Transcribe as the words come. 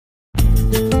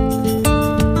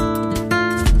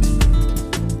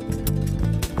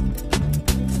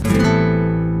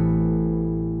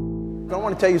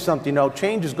want to tell you something. You know,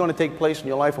 change is going to take place in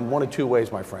your life in one or two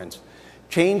ways, my friends.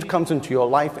 Change comes into your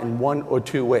life in one or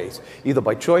two ways, either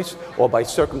by choice or by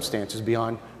circumstances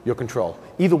beyond your control.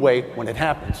 Either way, when it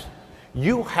happens,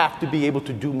 you have to be able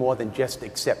to do more than just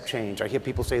accept change. I hear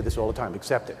people say this all the time,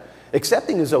 accept it.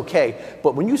 Accepting is okay,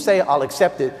 but when you say, I'll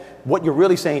accept it, what you're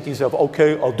really saying to yourself,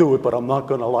 okay, I'll do it, but I'm not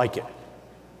going to like it.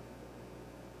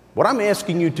 What I'm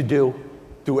asking you to do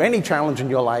through any challenge in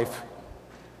your life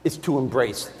is to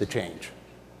embrace the change.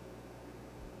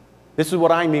 This is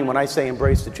what I mean when I say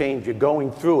embrace the change. You're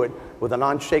going through it with an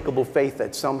unshakable faith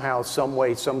that somehow, some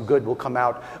way, some good will come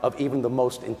out of even the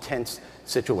most intense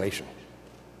situation.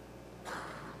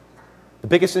 The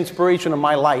biggest inspiration of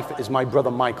my life is my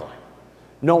brother Michael.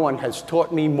 No one has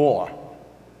taught me more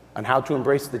on how to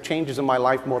embrace the changes in my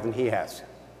life more than he has.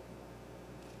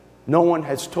 No one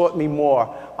has taught me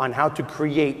more on how to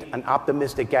create an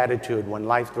optimistic attitude when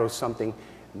life throws something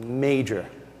major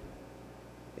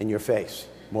in your face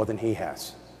more than he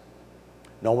has.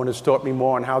 No one has taught me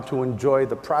more on how to enjoy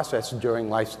the process during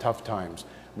life's tough times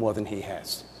more than he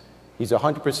has. He's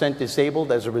 100%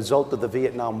 disabled as a result of the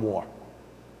Vietnam War.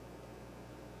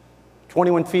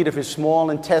 21 feet of his small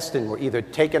intestine were either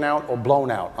taken out or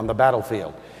blown out on the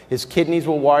battlefield. His kidneys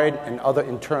were wired and other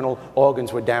internal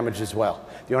organs were damaged as well.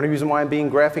 The only reason why I'm being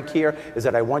graphic here is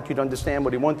that I want you to understand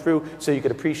what he went through so you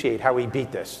could appreciate how he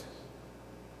beat this.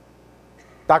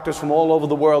 Doctors from all over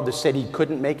the world have said he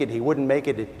couldn't make it, he wouldn't make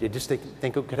it. You just think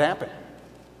it could happen.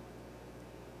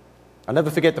 I'll never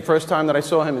forget the first time that I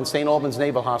saw him in Saint Albins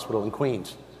Naval Hospital in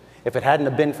Queens. If it hadn't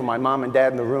have been for my mom and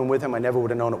dad in the room with him, I never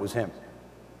would have known it was him.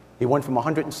 He went from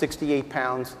 168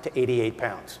 pounds to 88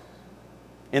 pounds.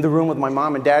 In the room with my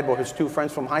mom and dad were his two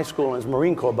friends from high school and his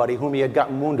Marine Corps buddy whom he had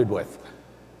gotten wounded with.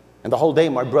 And the whole day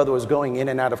my brother was going in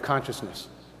and out of consciousness.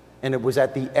 And it was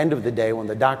at the end of the day when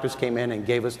the doctors came in and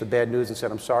gave us the bad news and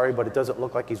said, I'm sorry, but it doesn't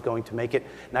look like he's going to make it,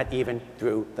 not even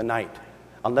through the night.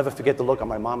 I'll never forget the look on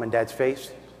my mom and dad's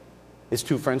face. His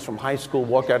two friends from high school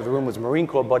walked out of the room. His Marine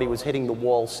Corps buddy was hitting the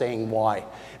wall saying why.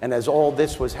 And as all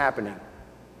this was happening,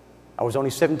 I was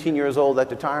only 17 years old at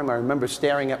the time. I remember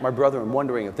staring at my brother and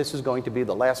wondering if this is going to be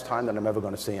the last time that I'm ever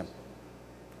going to see him.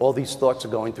 All these thoughts are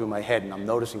going through my head, and I'm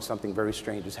noticing something very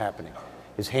strange is happening.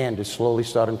 His hand is slowly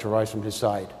starting to rise from his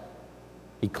side.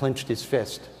 He clenched his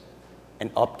fist,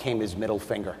 and up came his middle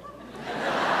finger.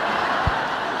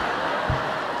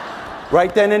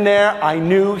 Right then and there, I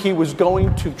knew he was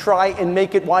going to try and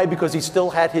make it. Why? Because he still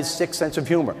had his sixth sense of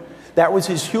humor. That was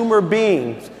his humor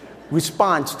being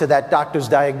response to that doctor's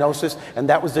diagnosis, and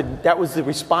that was the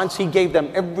response he gave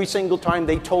them every single time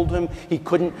they told him he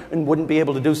couldn't and wouldn't be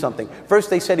able to do something. First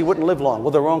they said he wouldn't live long.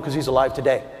 Well, they're wrong because he's alive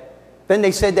today. Then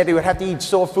they said that he would have to eat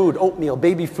soft food, oatmeal,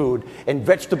 baby food, and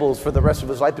vegetables for the rest of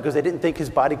his life because they didn't think his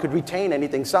body could retain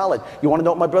anything solid. You want to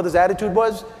know what my brother's attitude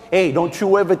was? Hey, don't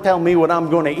you ever tell me what I'm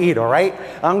going to eat, all right?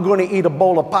 I'm going to eat a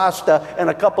bowl of pasta and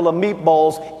a couple of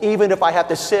meatballs, even if I have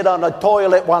to sit on a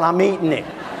toilet while I'm eating it.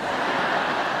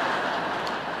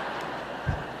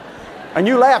 And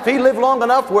you laugh. He lived long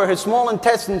enough where his small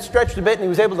intestine stretched a bit and he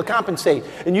was able to compensate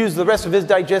and use the rest of his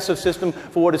digestive system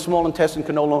for what his small intestine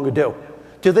could no longer do.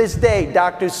 To this day,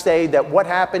 doctors say that what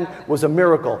happened was a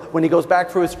miracle. When he goes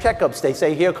back for his checkups, they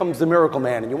say, here comes the miracle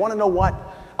man. And you want to know what?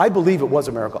 I believe it was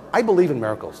a miracle. I believe in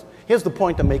miracles. Here's the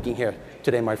point I'm making here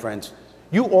today, my friends.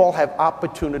 You all have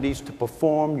opportunities to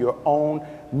perform your own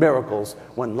miracles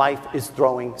when life is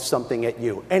throwing something at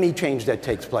you. Any change that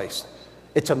takes place.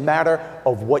 It's a matter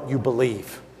of what you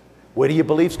believe. Where do your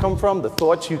beliefs come from? The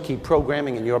thoughts you keep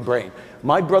programming in your brain.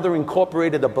 My brother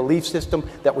incorporated a belief system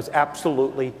that was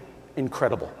absolutely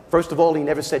incredible. First of all, he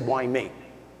never said, why me?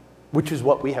 Which is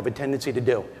what we have a tendency to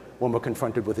do when we're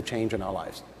confronted with a change in our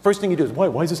lives. First thing you do is, why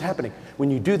is this happening?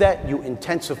 When you do that, you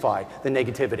intensify the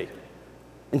negativity.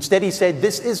 Instead, he said,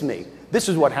 this is me. This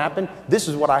is what happened. This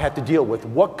is what I had to deal with.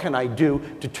 What can I do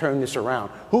to turn this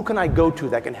around? Who can I go to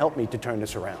that can help me to turn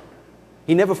this around?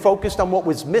 He never focused on what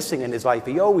was missing in his life.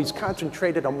 He always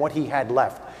concentrated on what he had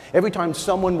left. Every time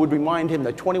someone would remind him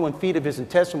that 21 feet of his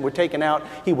intestine were taken out,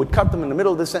 he would cut them in the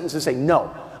middle of the sentence and say,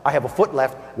 no, I have a foot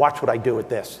left. Watch what I do with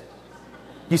this.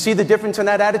 You see the difference in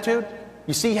that attitude?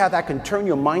 You see how that can turn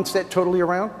your mindset totally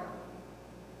around?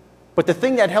 But the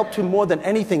thing that helped him more than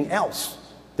anything else,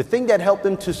 the thing that helped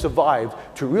him to survive,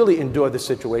 to really endure the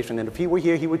situation, and if he were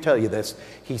here, he would tell you this,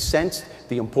 he sensed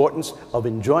the importance of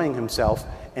enjoying himself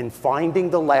and finding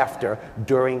the laughter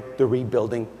during the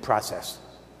rebuilding process.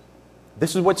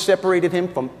 This is what separated him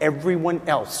from everyone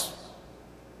else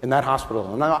in that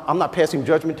hospital. And I'm not passing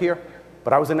judgment here,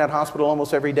 but I was in that hospital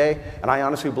almost every day, and I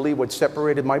honestly believe what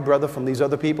separated my brother from these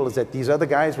other people is that these other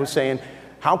guys were saying,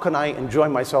 How can I enjoy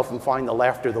myself and find the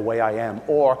laughter the way I am?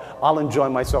 Or I'll enjoy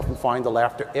myself and find the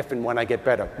laughter if and when I get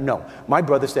better. No. My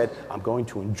brother said, I'm going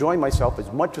to enjoy myself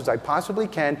as much as I possibly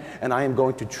can, and I am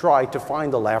going to try to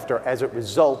find the laughter. As a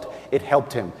result, it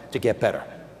helped him to get better.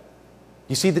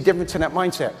 You see the difference in that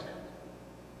mindset?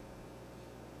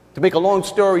 To make a long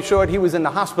story short, he was in the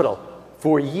hospital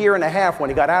for a year and a half. When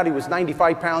he got out, he was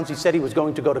 95 pounds. He said he was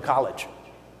going to go to college.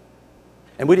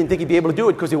 And we didn't think he'd be able to do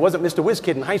it because he wasn't Mr. Whiz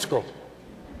Kid in high school.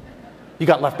 He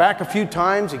got left back a few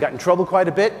times. He got in trouble quite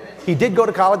a bit. He did go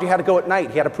to college. He had to go at night.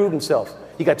 He had to prove himself.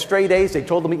 He got straight A's. They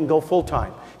told him he can go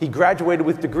full-time. He graduated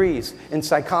with degrees in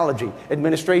psychology,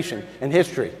 administration, and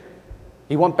history.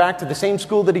 He went back to the same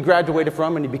school that he graduated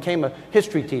from, and he became a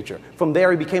history teacher. From there,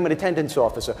 he became an attendance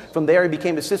officer. From there, he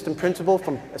became assistant principal.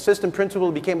 From assistant principal,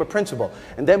 he became a principal.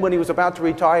 And then when he was about to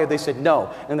retire, they said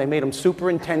no, and they made him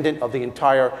superintendent of the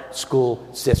entire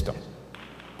school system.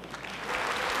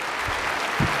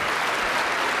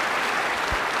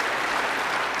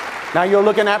 Now, you're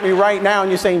looking at me right now, and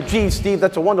you're saying, gee, Steve,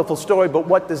 that's a wonderful story, but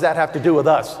what does that have to do with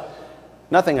us?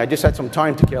 Nothing. I just had some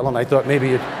time to kill, and I thought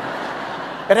maybe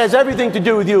it has everything to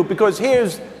do with you, because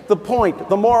here's the point,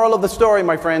 the moral of the story,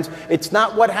 my friends. It's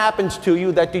not what happens to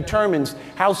you that determines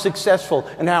how successful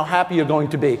and how happy you're going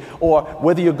to be, or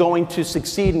whether you're going to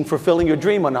succeed in fulfilling your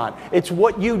dream or not. It's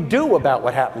what you do about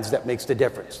what happens that makes the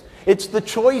difference. It's the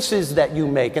choices that you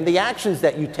make and the actions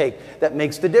that you take that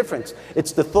makes the difference.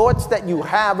 It's the thoughts that you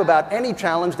have about any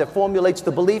challenge that formulates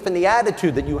the belief and the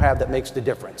attitude that you have that makes the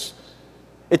difference.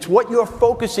 It's what you're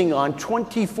focusing on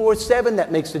 24/7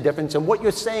 that makes the difference, and what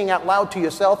you're saying out loud to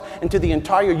yourself and to the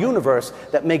entire universe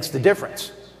that makes the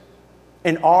difference.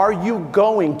 And are you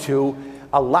going to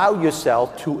allow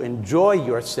yourself to enjoy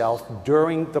yourself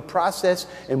during the process,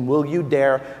 and will you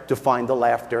dare to find the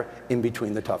laughter in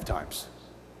between the tough times?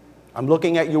 I'm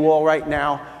looking at you all right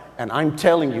now, and I'm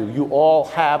telling you, you all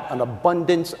have an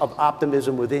abundance of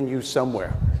optimism within you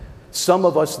somewhere. Some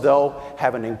of us, though,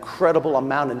 have an incredible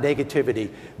amount of negativity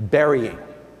burying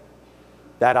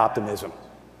that optimism.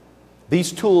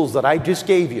 These tools that I just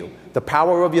gave you, the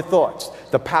power of your thoughts,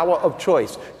 the power of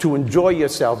choice to enjoy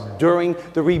yourself during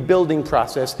the rebuilding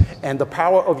process, and the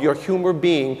power of your humor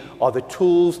being are the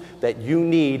tools that you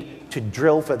need to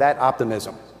drill for that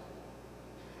optimism.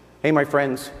 Hey, my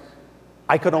friends,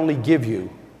 I could only give you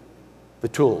the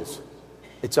tools.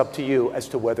 It's up to you as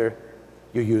to whether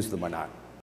you use them or not.